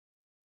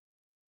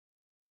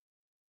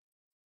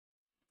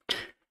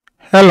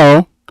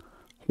Hello,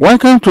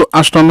 welcome to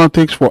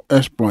Astronautics for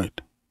Exploit.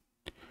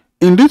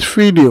 In this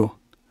video,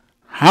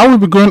 I will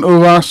be going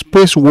over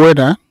space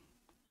weather,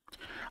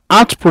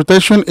 Earth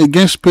protection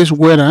against space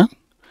weather,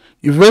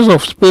 effects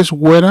of space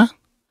weather,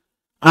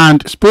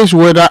 and space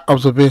weather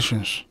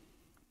observations.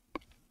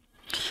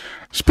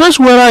 Space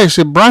weather is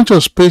a branch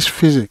of space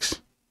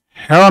physics,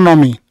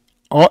 astronomy,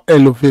 or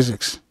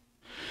helophysics.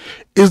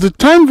 It's the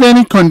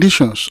time-varying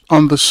conditions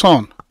on the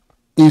Sun,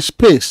 in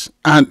space,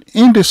 and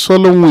in the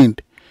solar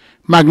wind,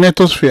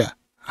 magnetosphere,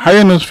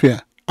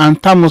 ionosphere,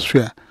 and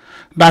thermosphere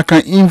that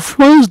can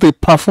influence the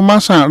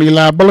performance and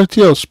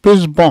reliability of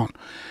spaceborne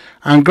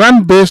and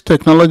ground-based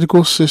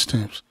technological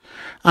systems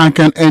and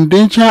can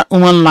endanger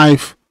human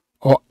life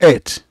or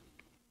Earth.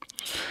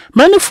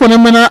 Many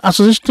phenomena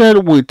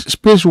associated with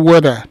space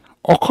weather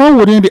occur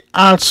within the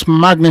Earth's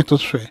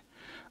magnetosphere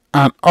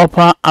and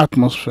upper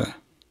atmosphere.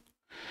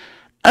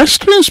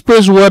 Extreme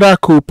space weather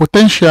could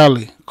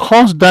potentially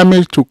cause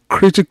damage to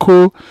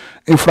critical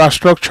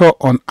infrastructure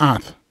on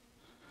Earth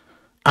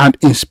and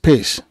in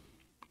space.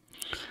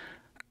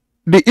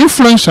 The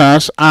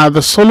influencers are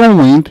the solar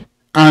wind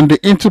and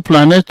the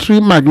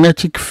interplanetary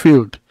magnetic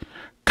field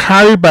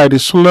carried by the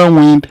solar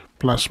wind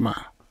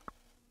plasma.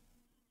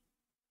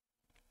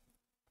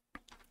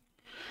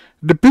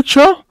 The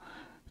picture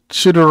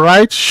to the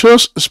right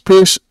shows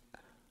space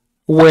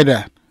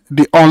weather,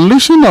 the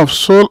unleashing of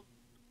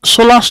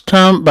solar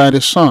storm by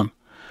the Sun,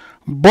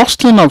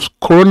 bursting of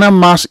coronal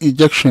mass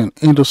ejection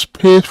into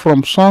space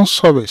from Sun's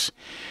surface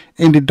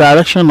in the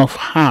direction of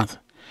Earth,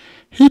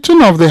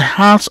 heating of the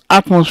Earth's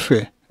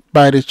atmosphere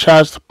by the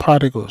charged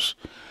particles,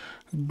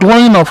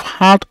 glowing of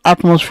Earth's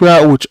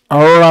atmosphere with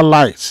auroral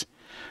lights,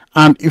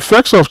 and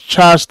effects of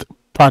charged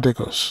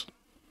particles.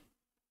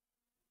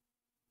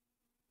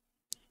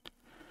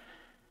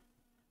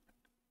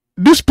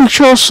 This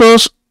picture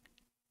shows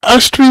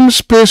extreme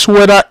space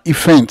weather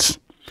events,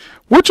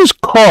 which is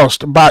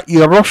caused by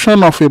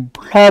eruption of a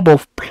blob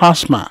of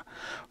plasma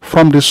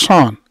from the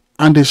Sun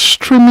and is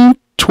streaming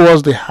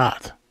towards the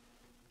Earth.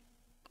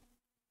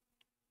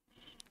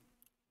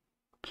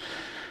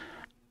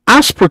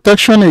 Earth's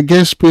protection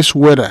against space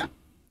weather.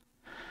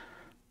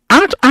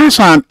 Earth has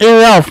an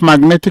area of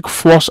magnetic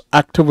force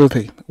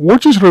activity,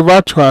 which is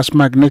referred to as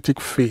magnetic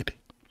field.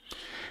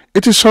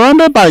 It is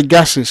surrounded by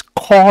gases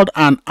called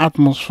an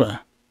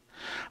atmosphere.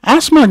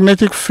 Earth's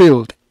magnetic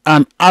field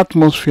and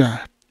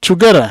atmosphere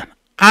together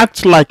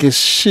act like a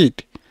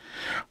shield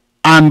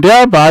and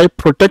thereby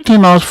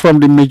protecting us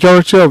from the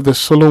majority of the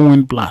solar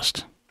wind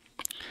blast.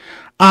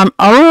 An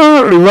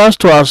aurora, referred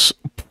to as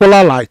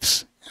polar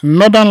lights,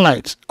 northern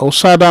lights, or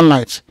southern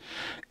lights,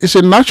 is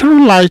a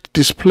natural light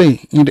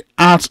display in the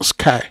Earth's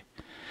sky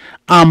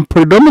and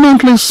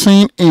predominantly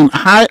seen in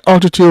high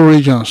altitude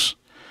regions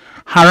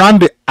around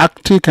the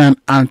Arctic and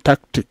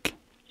Antarctic.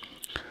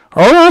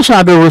 Auroras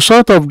are the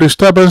result of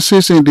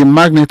disturbances in the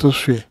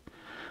magnetosphere,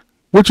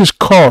 which is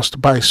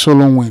caused by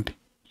solar wind.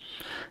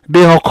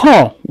 They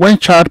occur when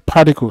charged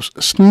particles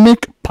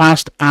sneak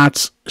past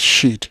Earth's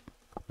shield.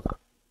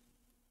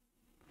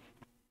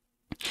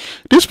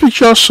 This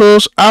picture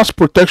shows Earth's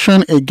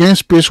protection against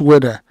space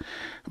weather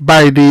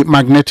by the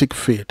magnetic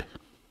field.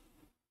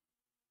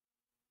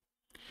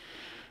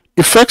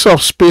 Effects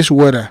of space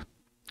weather.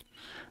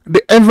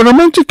 The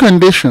environmental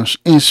conditions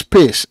in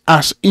space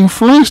as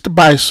influenced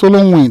by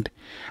solar wind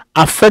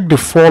affect the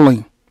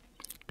following: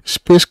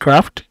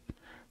 spacecraft,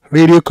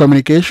 radio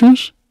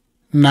communications,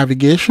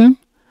 navigation,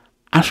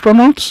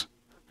 astronauts,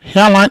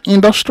 airline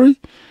industry,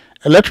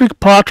 electric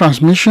power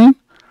transmission,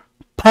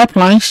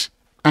 pipelines,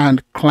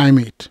 and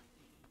climate.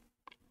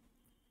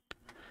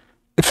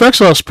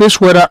 Effects of space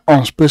weather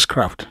on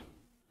spacecraft.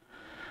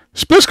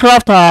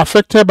 Spacecraft are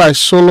affected by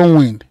solar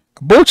wind,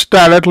 both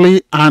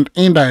directly and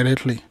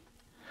indirectly.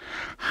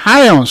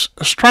 Ions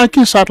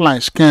striking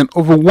satellites can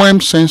overwhelm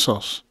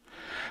sensors,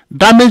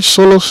 damage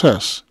solar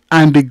cells,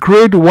 and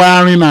degrade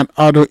wiring and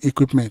other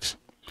equipment.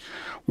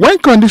 When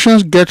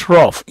conditions get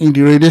rough in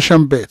the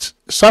radiation belts,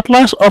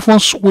 satellites often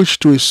switch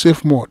to a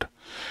safe mode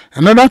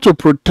in order to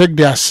protect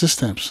their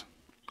systems.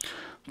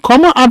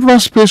 Common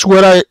advanced space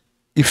weather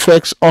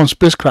effects on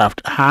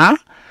spacecraft are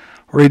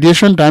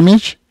radiation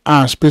damage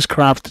and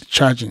spacecraft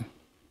charging.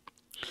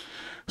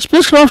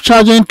 Spacecraft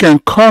charging can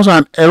cause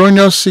an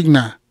erroneous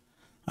signal,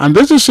 and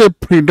this is a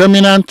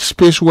predominant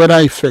space weather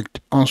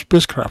effect on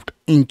spacecraft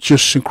in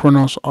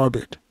geosynchronous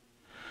orbit.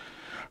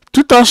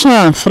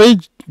 2003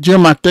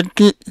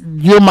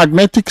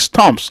 geomagnetic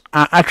storms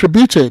are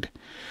attributed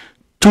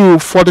to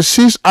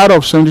 46 out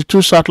of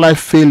 72 satellite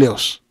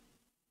failures.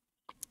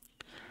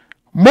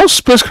 Most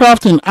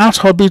spacecraft in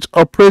Earth's orbit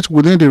operate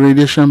within the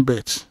radiation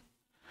belts,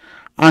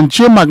 and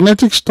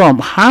geomagnetic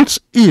storm adds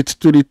heat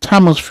to the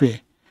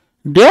thermosphere,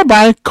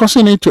 thereby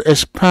causing it to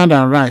expand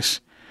and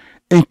rise,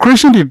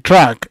 increasing the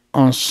drag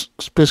on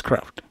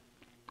spacecraft.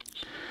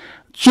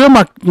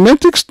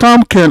 Geomagnetic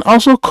storm can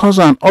also cause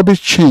an orbit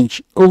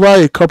change over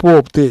a couple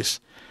of days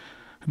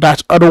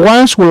that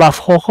otherwise will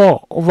have occurred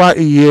over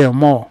a year or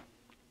more.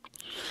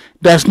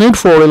 There is need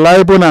for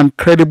reliable and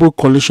credible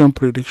collision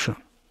prediction.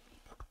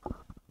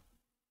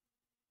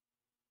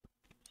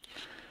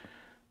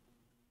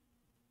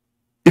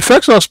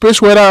 Effects of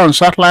space weather on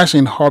satellites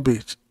in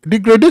orbit.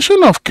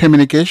 Degradation of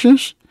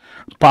communications,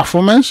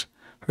 performance,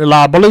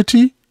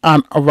 reliability,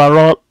 and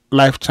overall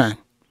lifetime.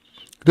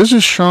 This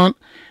is shown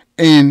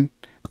in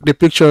the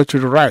picture to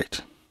the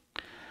right.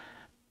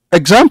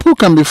 Example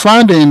can be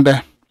found in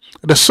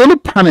the solar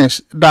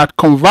panels that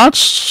convert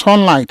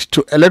sunlight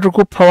to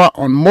electrical power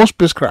on most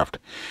spacecraft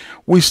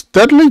will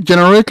steadily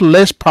generate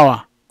less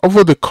power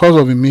over the course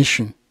of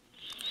emission,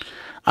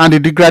 and the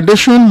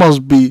degradation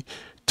must be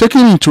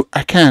taken into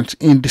account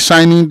in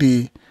designing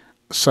the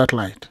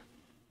satellite.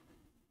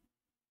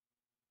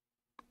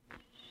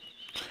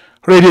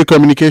 Radio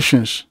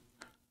communications.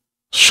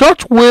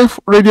 Shortwave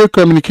radio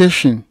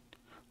communication,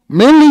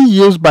 mainly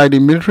used by the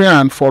military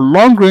and for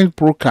long-range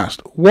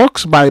broadcast,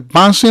 works by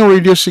bouncing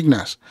radio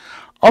signals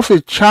off a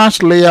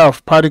charged layer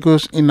of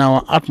particles in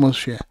our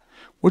atmosphere,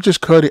 which is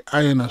called the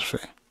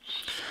ionosphere.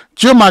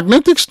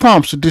 Geomagnetic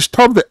storms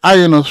disturb the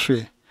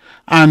ionosphere,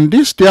 and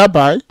this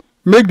thereby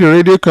make the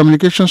radio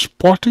communication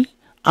spotty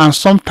and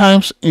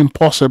sometimes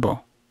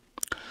impossible.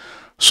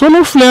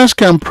 Solar flares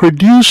can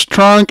produce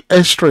strong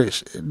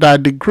X-rays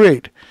that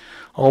degrade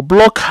or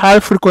block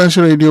high-frequency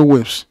radio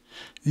waves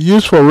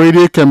used for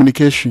radio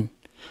communication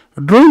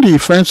during the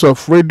events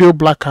of radio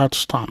blackout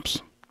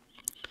storms.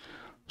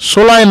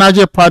 Solar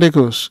energy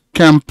particles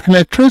can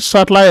penetrate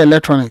satellite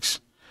electronics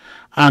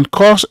and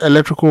cause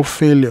electrical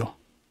failure.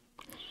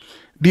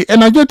 The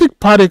energetic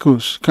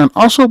particles can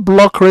also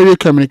block radio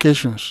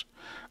communications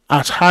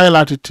at high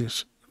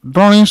latitudes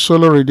during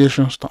solar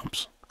radiation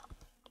storms.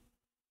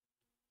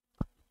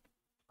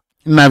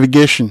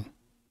 Navigation.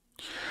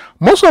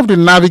 Most of the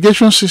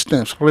navigation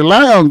systems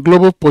rely on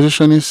global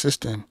positioning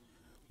system,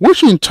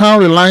 which in turn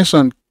relies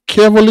on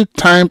carefully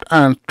timed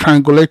and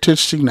triangulated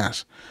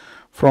signals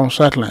from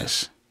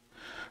satellites.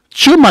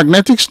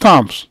 Geomagnetic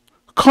storms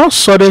cause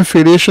sudden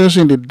variations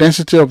in the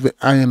density of the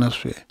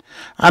ionosphere,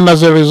 and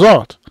as a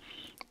result,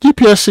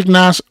 GPS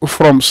signals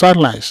from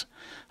satellites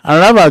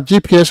arrive at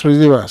GPS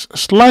receivers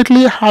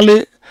slightly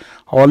early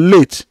or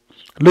late,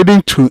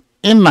 leading to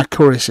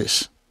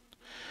inaccuracies.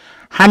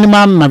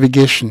 Animal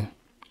navigation.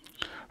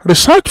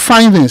 Research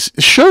findings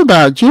show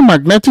that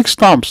geomagnetic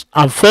storms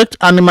affect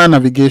animal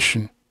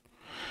navigation.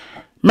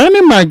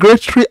 Many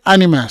migratory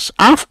animals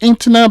have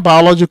internal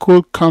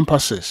biological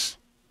compasses,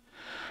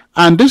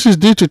 and this is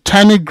due to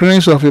tiny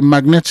grains of a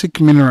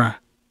magnetic mineral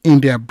in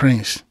their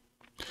brains.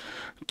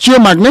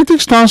 Geomagnetic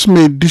storms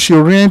may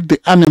disorient the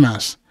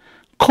animals,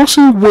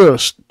 causing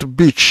whales to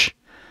beach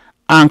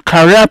and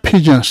carrier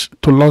pigeons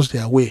to lose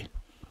their way.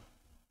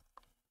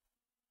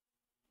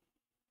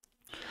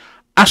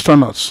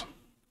 Astronauts.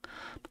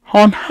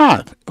 On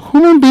Earth,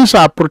 human beings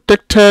are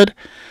protected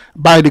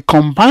by the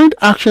combined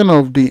action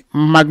of the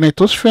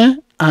magnetosphere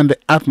and the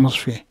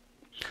atmosphere.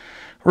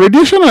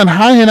 Radiation and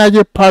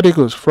high-energy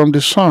particles from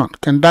the sun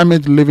can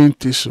damage living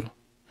tissue,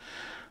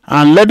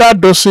 and lethal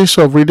doses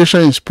of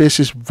radiation in space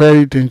is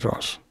very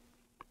dangerous.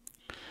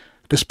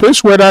 The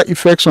space weather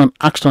effects on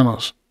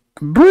astronauts.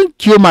 During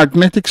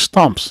geomagnetic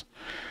storms,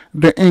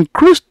 the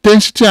increased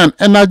density and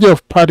energy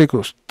of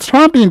particles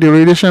trapped in the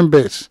radiation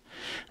belts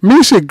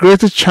means a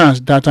greater chance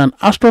that an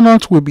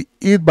astronaut will be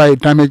hit by a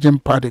damaging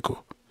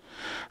particle,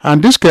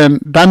 and this can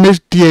damage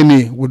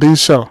DNA within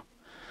cell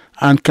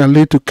and can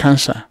lead to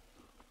cancer.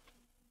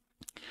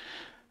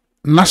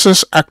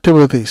 NASA's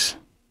activities.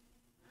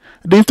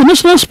 The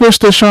International Space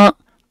Station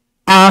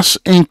has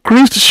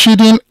increased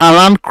shielding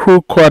around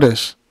crew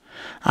quarters,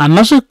 and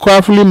NASA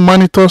carefully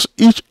monitors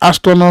each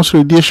astronaut's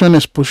radiation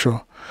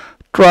exposure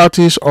throughout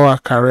his or her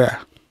career.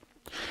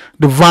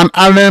 The Van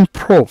Allen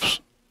probes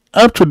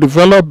help to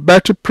develop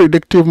better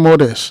predictive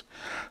models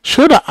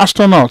so that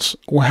astronauts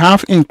will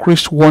have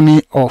increased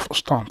warning of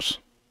storms.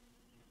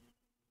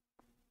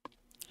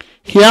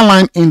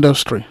 Airline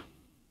industry.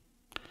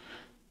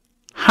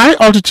 High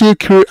altitude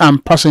crew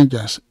and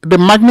passengers. The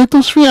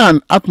magnetosphere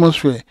and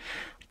atmosphere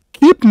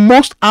keep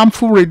most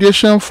harmful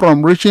radiation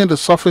from reaching the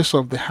surface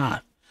of the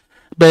Earth,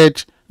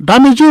 but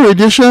damaging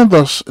radiation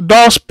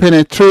does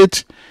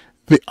penetrate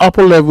the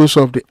upper levels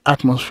of the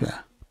atmosphere.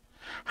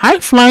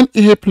 High-flying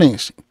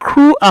airplanes,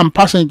 crew and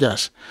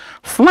passengers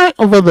flying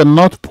over the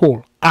North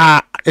Pole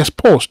are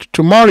exposed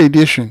to more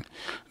radiation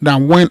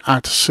than when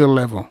at sea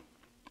level.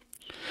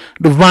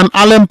 The Van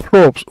Allen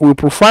probes will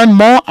provide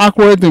more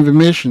accurate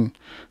information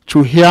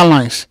to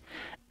airlines,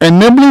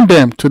 enabling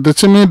them to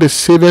determine the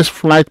safest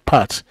flight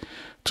paths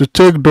to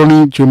take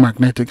during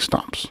geomagnetic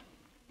storms.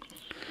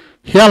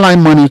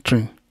 Airline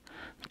monitoring.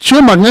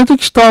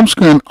 Geomagnetic storms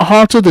can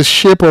alter the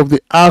shape of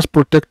the Earth's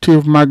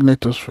protective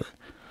magnetosphere,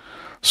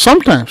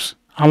 sometimes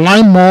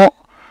allowing more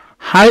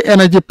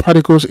high-energy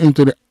particles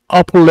into the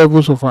upper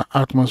levels of our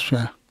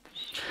atmosphere.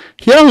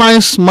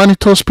 Airlines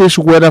monitor space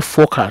weather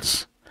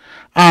forecasts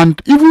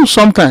and even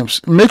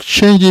sometimes make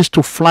changes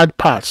to flight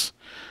paths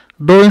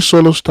during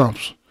solar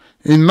storms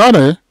in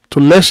order to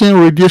lessen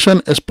radiation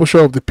exposure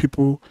of the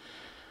people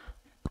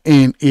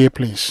in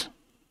airplanes.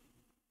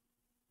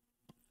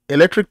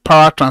 Electric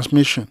power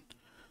transmission.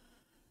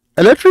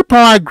 Electric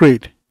power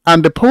grid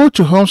and the power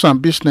to homes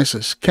and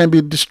businesses can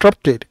be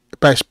disrupted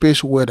by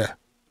space weather.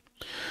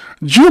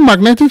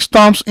 Geomagnetic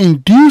storms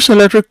induce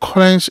electric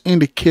currents in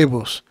the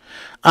cables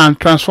and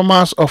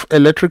transformers of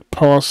electric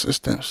power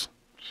systems.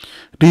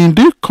 The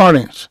induced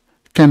currents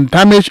can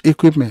damage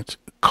equipment,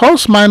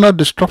 cause minor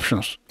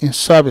disruptions in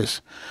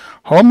service,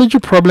 or major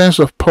problems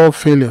of power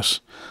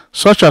failures,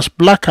 such as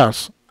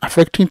blackouts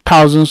affecting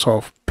thousands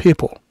of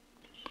people.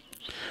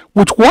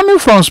 With warning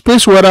from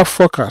space weather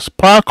forecasts,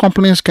 power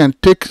companies can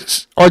take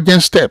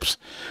urgent steps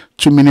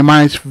to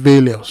minimize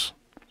failures.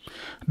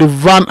 The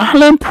Van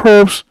Allen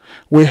probes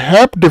will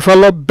help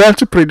develop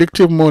better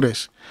predictive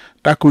models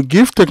that could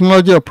give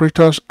technology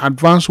operators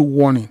advance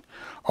warning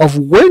of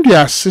when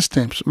their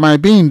systems might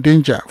be in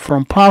danger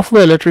from powerful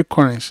electric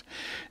currents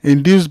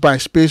induced by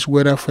space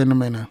weather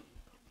phenomena.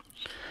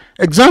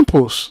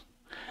 Examples: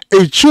 a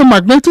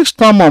geomagnetic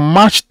storm on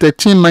March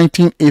 13,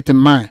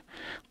 1989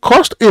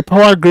 caused a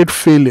power grid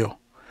failure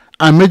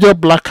and major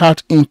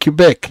blackout in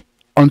Quebec,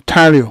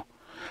 Ontario,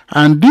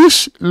 and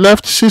this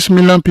left 6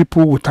 million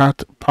people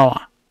without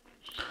power.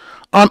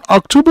 On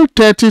October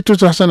 30,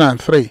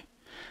 2003,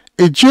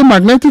 a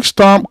geomagnetic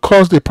storm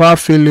caused a power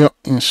failure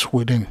in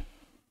Sweden.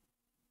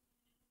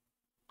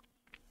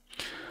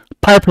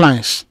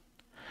 Pipelines.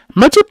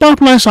 Metal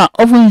pipelines are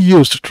often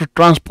used to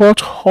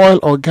transport oil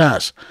or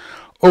gas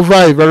over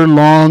a very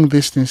long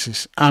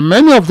distances, and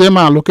many of them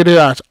are located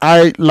at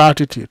high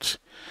latitudes,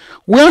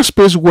 where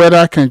space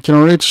weather can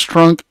generate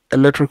strong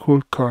electrical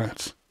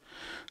currents.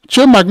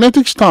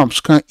 Geomagnetic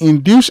storms can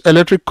induce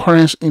electric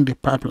currents in the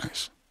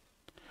pipelines.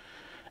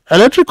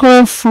 Electric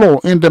current flow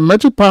in the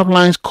metal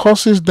pipelines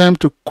causes them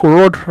to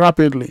corrode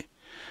rapidly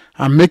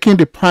and making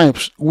the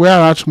pipes wear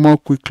out more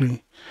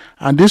quickly,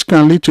 and this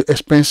can lead to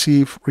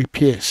expensive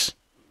repairs.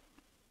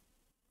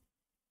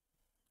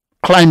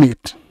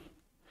 Climate.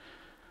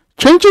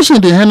 Changes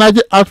in the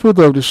energy output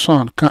of the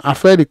sun can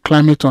affect the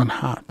climate on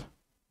Earth.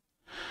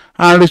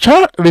 And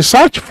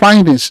research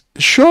findings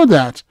show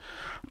that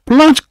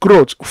plant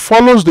growth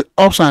follows the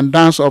ups and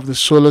downs of the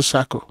solar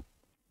cycle.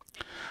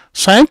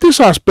 Scientists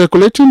are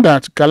speculating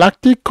that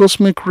galactic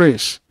cosmic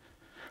rays,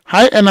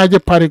 high energy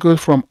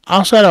particles from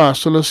outside our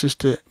solar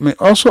system, may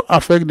also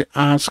affect the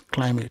Earth's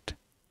climate.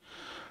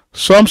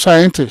 Some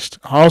scientists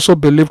also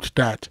believed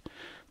that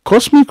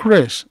cosmic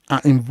rays are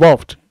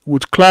involved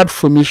with cloud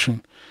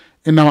formation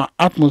in our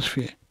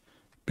atmosphere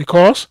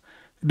because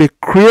they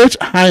create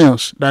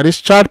ions, that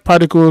is, charged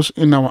particles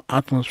in our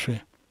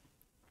atmosphere.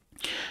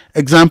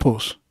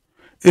 Examples: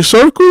 a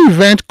historical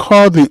event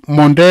called the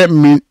Monday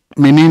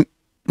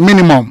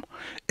Minimum,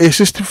 a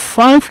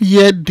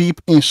 65-year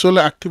dip in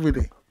solar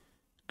activity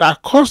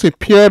that caused a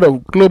period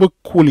of global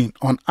cooling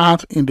on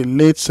Earth in the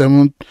late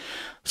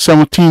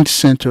 17th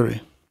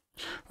century.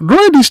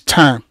 During this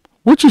time,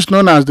 which is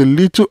known as the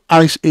Little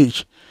Ice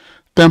Age,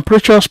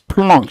 temperatures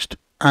plunged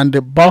and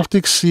the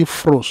Baltic Sea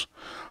froze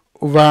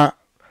over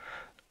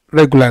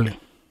regularly.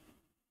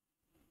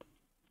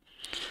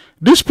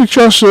 This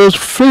picture shows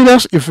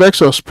various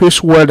effects of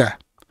space weather.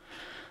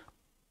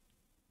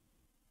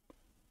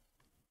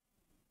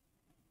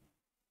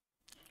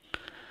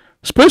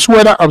 Space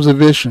weather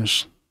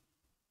observations.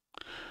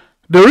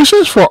 The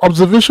reasons for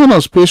observation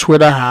of space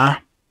weather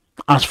are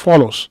as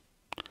follows.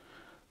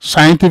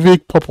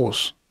 Scientific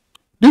purpose.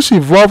 This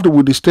evolved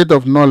with the state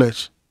of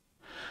knowledge.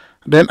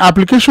 Then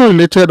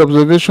application-related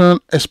observation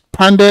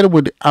expanded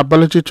with the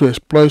ability to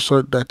exploit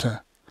such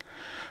data.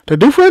 The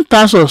different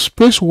types of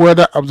space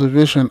weather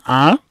observation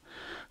are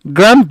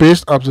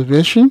ground-based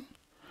observation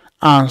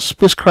and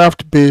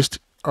spacecraft-based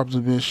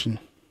observation.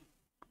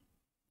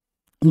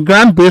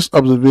 Ground-based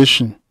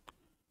observation.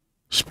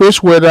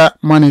 Space weather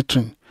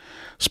monitoring.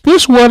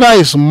 Space weather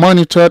is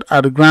monitored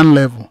at the ground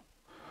level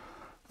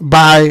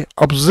by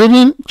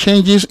observing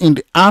changes in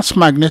the Earth's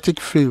magnetic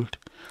field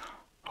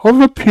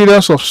over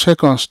periods of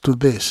seconds to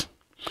days,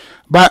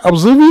 by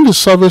observing the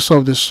surface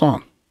of the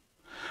sun,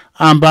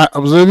 and by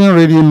observing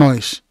radio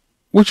noise,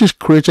 which is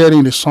created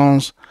in the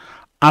sun's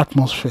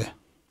atmosphere.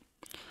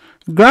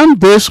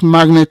 Ground-based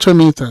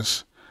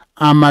magnetometers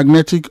and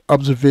magnetic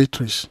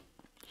observatories.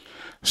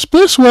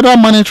 Space weather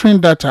monitoring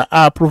data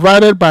are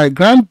provided by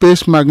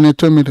ground-based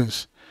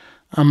magnetometers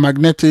and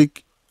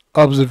magnetic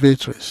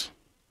observatories.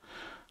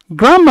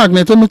 Ground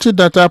magnetometry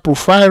data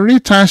provide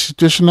real-time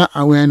situational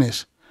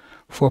awareness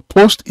for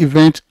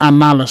post-event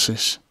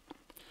analysis.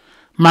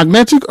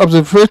 Magnetic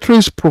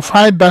observatories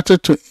provide data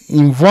to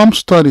inform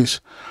studies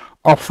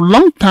of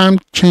long-term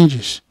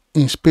changes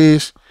in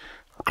space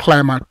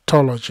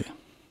climatology.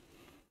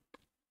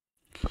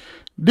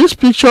 This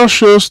picture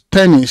shows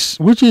Themis,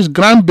 which is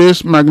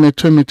ground-based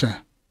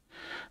magnetometer,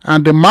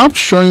 and the map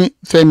showing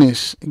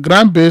Themis,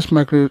 ground-based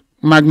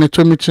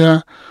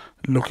magnetometer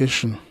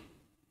location.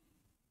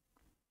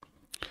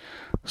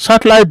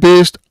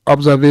 Satellite-based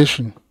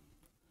observation.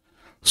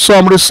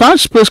 Some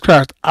research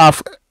spacecraft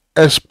have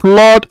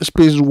explored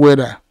space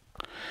weather.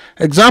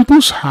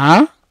 Examples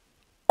are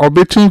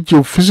Orbiting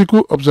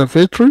Geophysical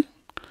Observatory,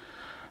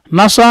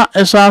 NASA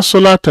SR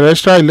Solar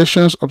Terrestrial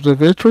Relations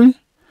Observatory,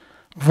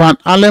 Van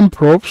Allen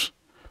probes,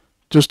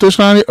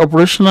 Geostationary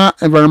Operational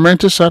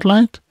Environmental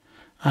Satellite,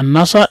 and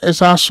NASA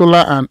SR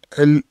Solar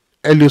and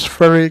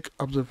Heliospheric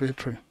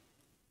Observatory.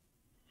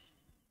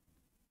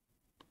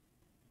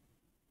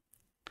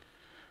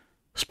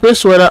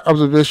 Space Weather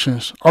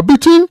Observations.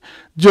 Orbiting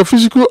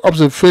Geophysical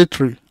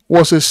Observatory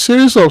was a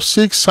series of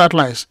 6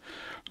 satellites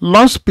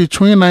launched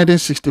between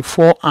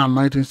 1964 and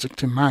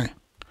 1969.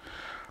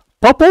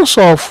 Purpose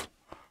of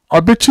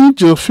Orbiting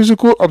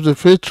Geophysical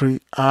Observatory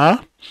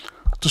are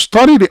to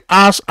study the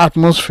Earth's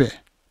atmosphere,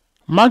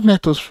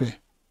 magnetosphere,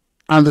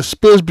 and the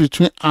space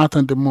between Earth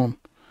and the Moon,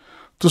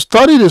 to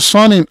study the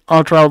Sun in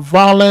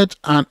ultraviolet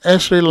and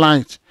X-ray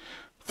light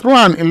through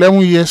an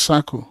 11-year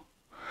cycle,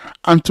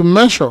 and to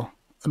measure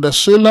the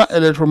solar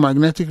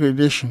electromagnetic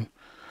radiation,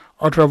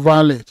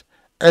 ultraviolet,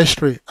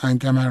 X-ray, and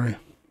gamma ray.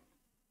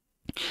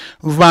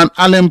 Van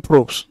Allen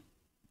probes.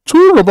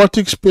 2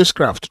 robotic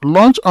spacecraft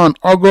launched on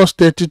August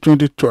 30,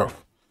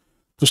 2012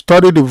 to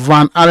study the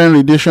Van Allen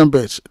radiation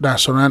belts that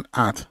surround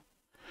Earth.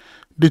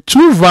 The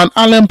 2 Van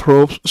Allen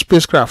probe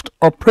spacecraft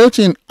operate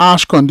in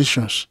harsh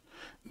conditions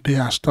they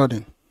are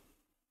studying.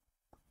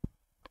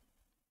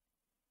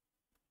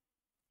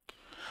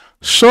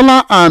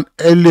 Solar and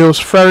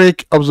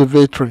Heliospheric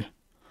Observatory.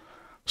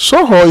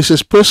 SOHO is a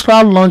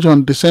spacecraft launched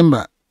on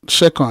December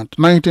 2,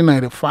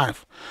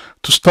 1995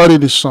 to study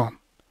the Sun.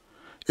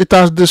 It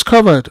has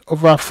discovered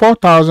over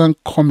 4,000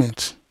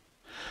 comets,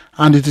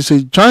 and it is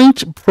a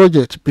joint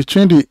project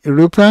between the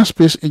European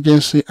Space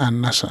Agency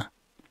and NASA.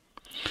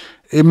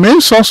 A main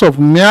source of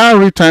near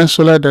real-time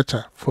solar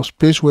data for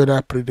space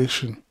weather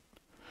prediction.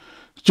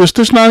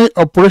 Geostationary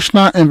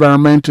Operational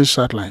Environmental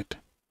Satellite.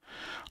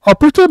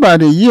 Operated by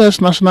the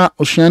U.S. National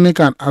Oceanic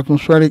and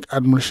Atmospheric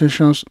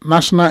Administration's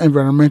National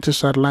Environmental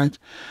Satellite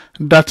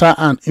Data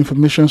and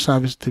Information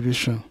Service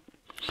Division.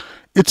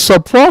 It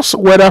supports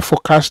weather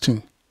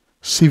forecasting,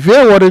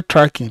 severe weather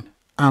tracking,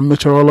 and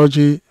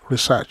meteorology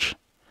research.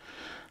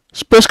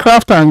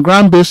 Spacecraft and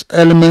ground-based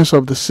elements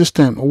of the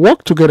system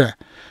work together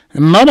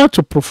in order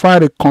to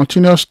provide a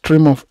continuous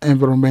stream of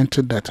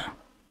environmental data.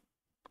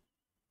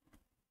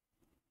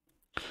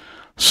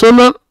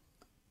 Solar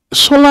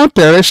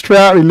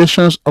Terrestrial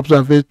Relations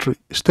Observatory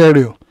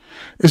 (STEREO)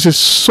 is a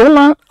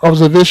solar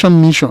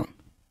observation mission.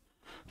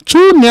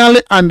 2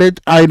 nearly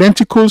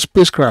identical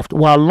spacecraft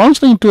were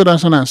launched in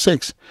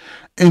 2006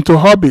 into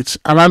orbits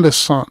around the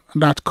Sun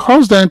that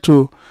caused them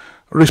to,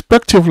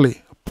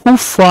 respectively, pull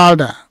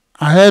farther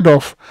ahead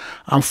of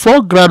and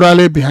fall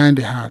gradually behind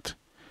the Earth.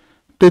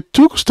 They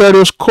took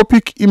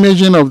stereoscopic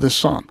imaging of the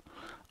Sun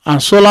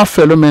and solar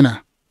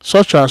phenomena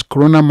such as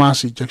coronal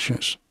mass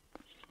ejections.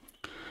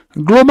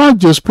 Global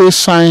Geospace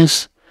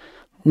Science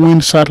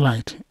Wind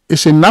Satellite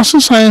is a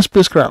NASA science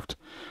spacecraft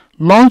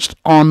launched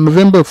on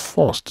November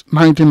 1,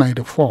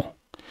 1994.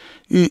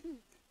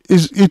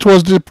 It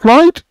was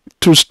deployed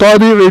to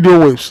study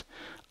radio waves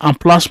and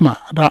plasma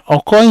that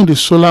occur in the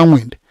solar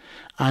wind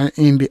and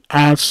in the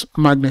Earth's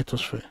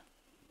magnetosphere.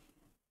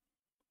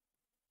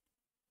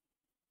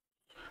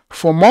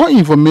 For more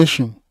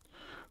information,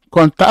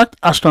 contact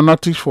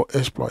Astronautics for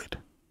Exploit.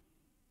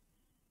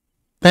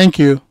 Thank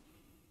you.